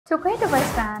To create the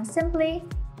waistband, simply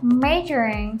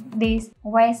measuring this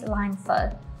waistline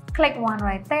first. Click one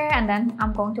right there and then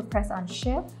I'm going to press on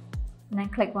Shift and then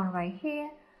click one right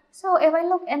here. So if I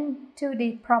look into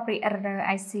the property editor,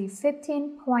 I see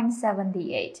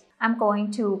 15.78. I'm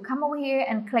going to come over here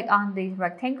and click on the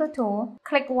rectangle tool,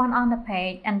 click one on the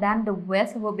page, and then the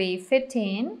width will be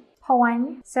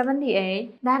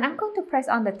 15.78. Then I'm going to press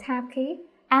on the tab key,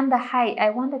 and the height I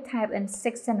want to type in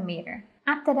 6 cm.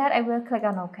 After that, I will click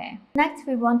on OK. Next,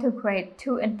 we want to create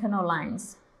two internal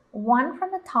lines, one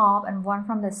from the top and one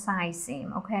from the side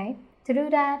seam, okay? To do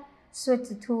that, switch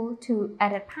the tool to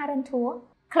Edit Pattern tool,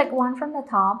 click one from the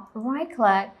top, right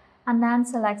click, and then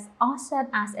select Offset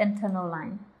as internal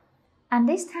line. And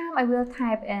this time I will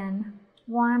type in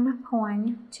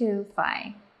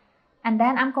 1.25. And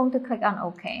then I'm going to click on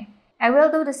OK. I will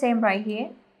do the same right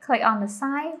here. Click on the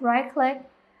side, right click,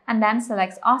 and then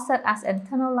select Offset as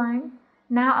internal line.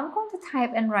 Now I'm going to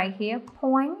type in right here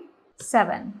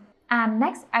 0.7. And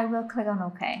next I will click on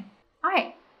OK.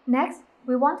 Alright, next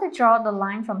we want to draw the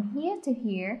line from here to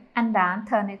here and then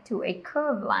turn it to a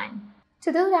curved line.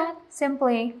 To do that,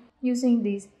 simply using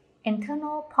this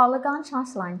internal polygon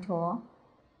source line tool,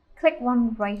 click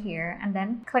one right here and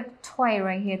then click twice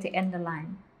right here to end the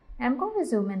line. And I'm going to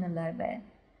zoom in a little bit.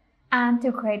 And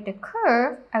to create the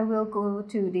curve, I will go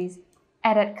to this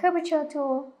Edit Curvature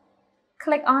tool,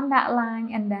 click on that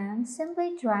line and then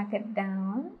simply drag it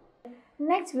down.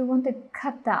 Next, we want to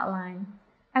cut that line.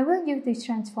 I will use the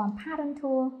Transform Pattern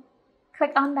tool,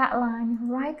 click on that line,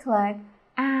 right click,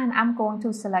 and I'm going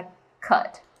to select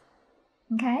Cut.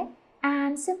 Okay?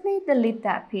 And simply delete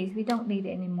that piece, we don't need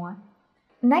it anymore.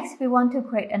 Next, we want to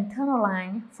create internal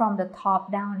line from the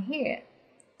top down here.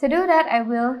 To do that, I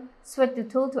will switch the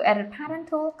tool to Edit Pattern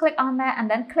tool, click on that, and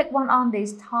then click one on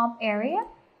this top area.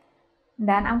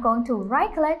 Then I'm going to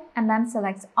right click and then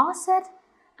select Offset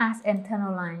as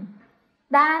internal line.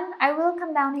 Then I will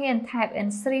come down here and type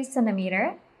in 3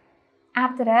 cm.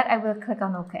 After that, I will click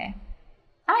on OK.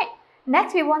 Alright,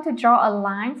 next we want to draw a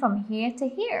line from here to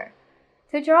here.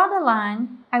 To draw the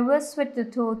line, I will switch the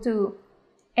tool to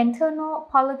Internal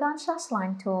Polygon Source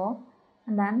Line tool,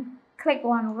 and then click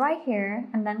one right here,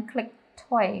 and then click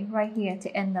twice right here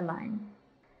to end the line.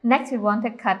 Next, we want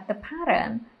to cut the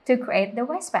pattern to create the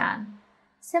waistband.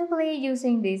 Simply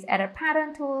using this Edit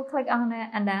Pattern tool, click on it,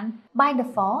 and then by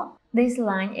default, this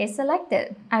line is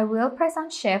selected. I will press on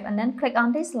Shift and then click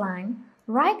on this line,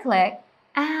 right click,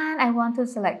 and I want to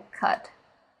select Cut.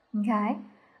 Okay?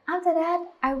 After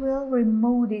that, I will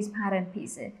remove these pattern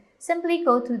pieces. Simply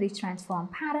go to the Transform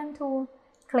Pattern tool,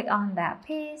 click on that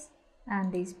piece,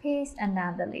 and this piece, and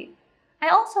then delete. I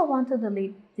also want to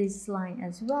delete this line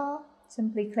as well.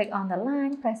 Simply click on the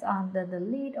line, press on the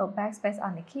delete or backspace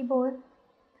on the keyboard.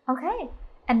 Okay,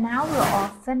 and now we're all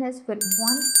finished with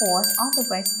 1/4 of the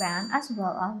waistband as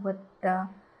well as with the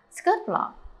skirt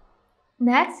block.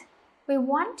 Next, we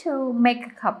want to make a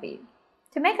copy.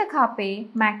 To make a copy,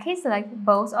 select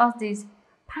both of these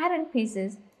pattern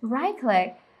pieces, right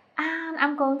click, and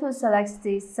I'm going to select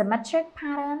the symmetric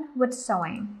pattern with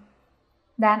sewing.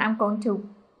 Then I'm going to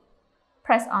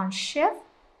press on Shift,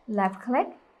 left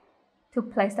click to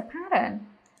place the pattern.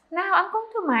 Now I'm going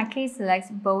to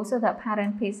select both of the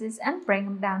pattern pieces and bring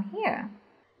them down here.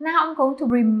 Now I'm going to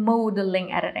remove the link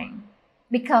editing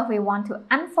because we want to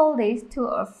unfold this to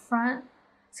a front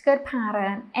skirt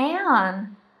pattern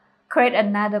and create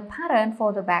another pattern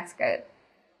for the back skirt.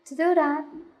 To do that,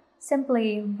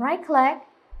 simply right click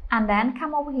and then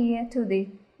come over here to the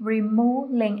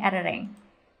Remove Link Editing.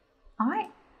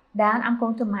 Alright, then I'm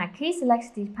going to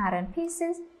select these pattern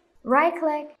pieces, right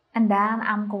click, and then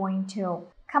I'm going to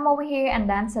come over here and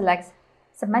then select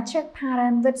Symmetric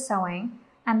Pattern with Sewing.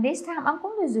 And this time I'm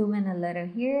going to zoom in a little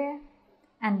here.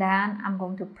 And then I'm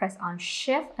going to press on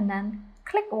Shift and then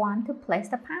click one to place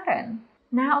the pattern.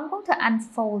 Now I'm going to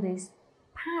unfold this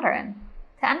pattern.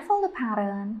 To unfold the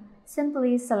pattern,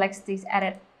 simply select this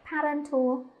Edit Pattern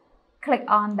tool, click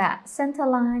on that center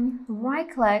line, right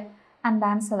click, and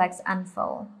then select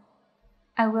Unfold.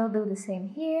 I will do the same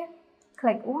here.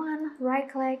 Click one, right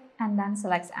click, and then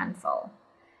select Unfold.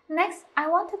 Next, I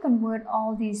want to convert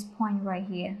all these points right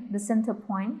here, the center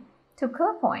point, to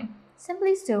curve point.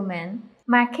 Simply zoom in,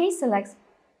 select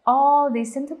all the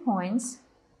center points,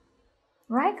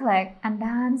 right click, and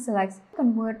then select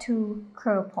Convert to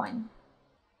Curve Point.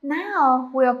 Now,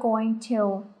 we are going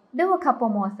to do a couple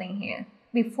more things here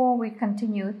before we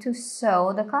continue to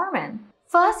sew the garment.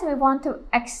 First, we want to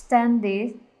extend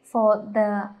this for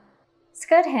the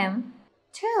skirt hem.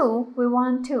 2, we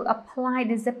want to apply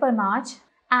the zipper notch.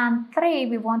 And 3,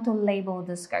 we want to label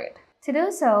the skirt. To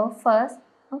do so, first,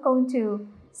 I'm going to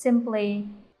simply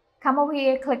come over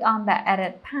here, click on the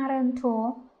Edit Pattern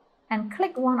tool, and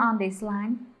click one on this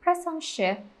line, press on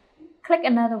Shift, click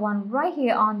another one right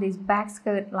here on this back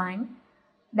skirt line,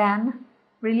 then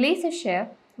release the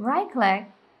shift, right click,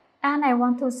 and I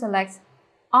want to select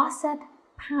Offset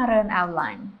Pattern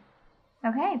Outline.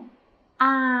 Okay,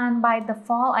 and by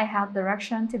default I have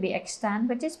direction to be extend,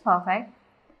 which is perfect,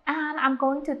 and I'm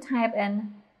going to type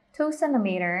in 2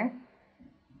 centimeter.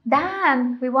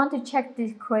 Then we want to check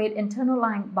the create internal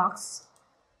line box.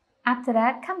 After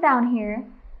that, come down here,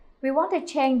 we want to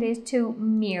change this to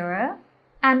mirror,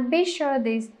 and be sure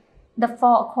this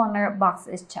default corner box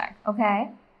is checked. Okay,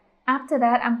 after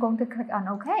that I'm going to click on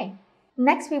OK.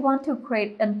 Next we want to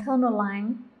create internal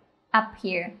line up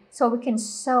here so we can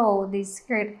sew this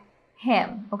skirt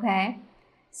hem. Okay,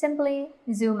 simply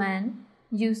zoom in,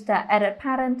 use the Edit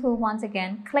Pattern tool once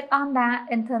again, click on that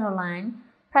internal line,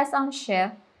 press on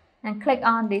Shift, and click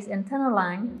on this internal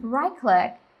line, right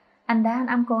click, and then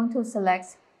I'm going to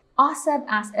select Offset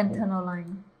as internal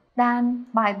line. Then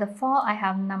by default I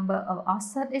have number of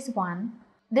offset is 1,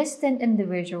 distance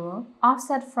individual,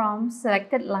 offset from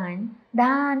selected line,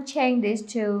 then change this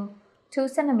to 2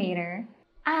 centimeter,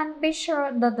 and be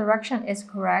sure the direction is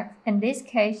correct. In this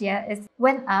case, yeah, it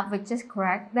went up, which is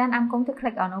correct. Then I'm going to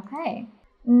click on OK.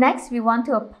 Next we want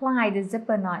to apply the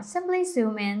zipper notch. Simply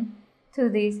zoom in to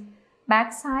this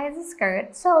back side of the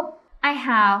skirt. So I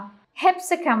have hip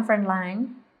circumference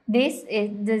line. This is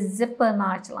the zipper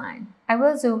notch line. I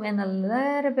will zoom in a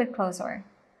little bit closer.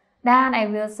 Then I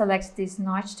will select this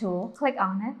notch tool, click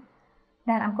on it.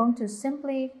 Then I'm going to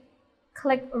simply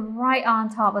click right on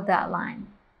top of that line.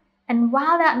 And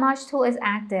while that notch tool is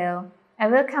active, I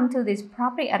will come to this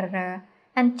property editor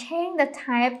and change the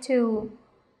type to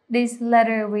this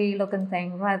lettery looking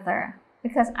thing right there,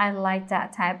 because I like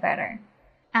that type better.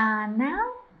 And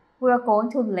now we're going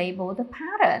to label the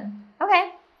pattern.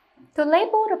 Okay, to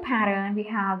label the pattern, we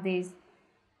have this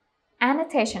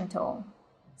annotation tool.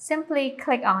 Simply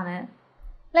click on it.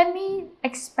 Let me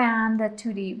expand the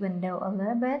 2D window a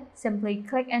little bit. Simply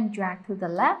click and drag to the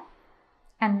left.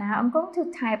 And now I'm going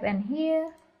to type in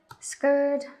here,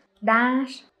 skirt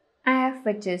dash F,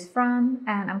 which is front,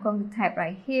 and I'm going to type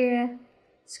right here,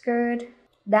 skirt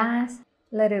dash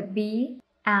letter B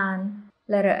and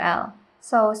letter L.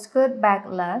 So skirt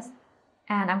backless,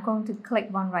 and I'm going to click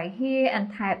one right here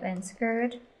and type in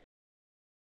skirt.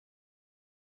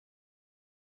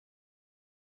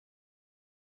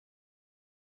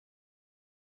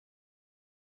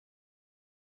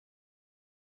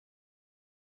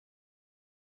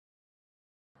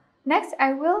 Next,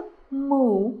 I will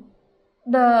move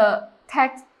the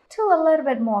text to a little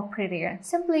bit more prettier.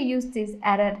 Simply use this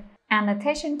Edit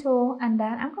Annotation tool, and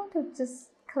then I'm going to just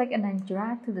click and then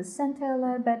drag to the center a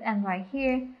little bit, and right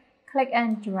here, click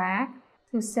and drag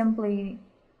to simply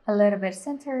a little bit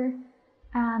center,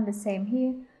 and the same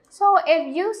here. So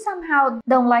if you somehow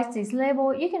don't like this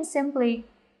label, you can simply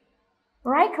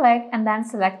right click and then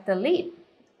select delete,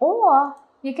 or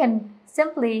you can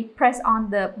simply press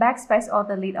on the backspace or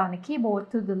delete on the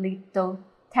keyboard to delete the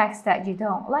text that you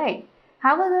don't like.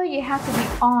 However, you have to be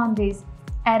on this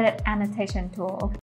Edit Annotation tool.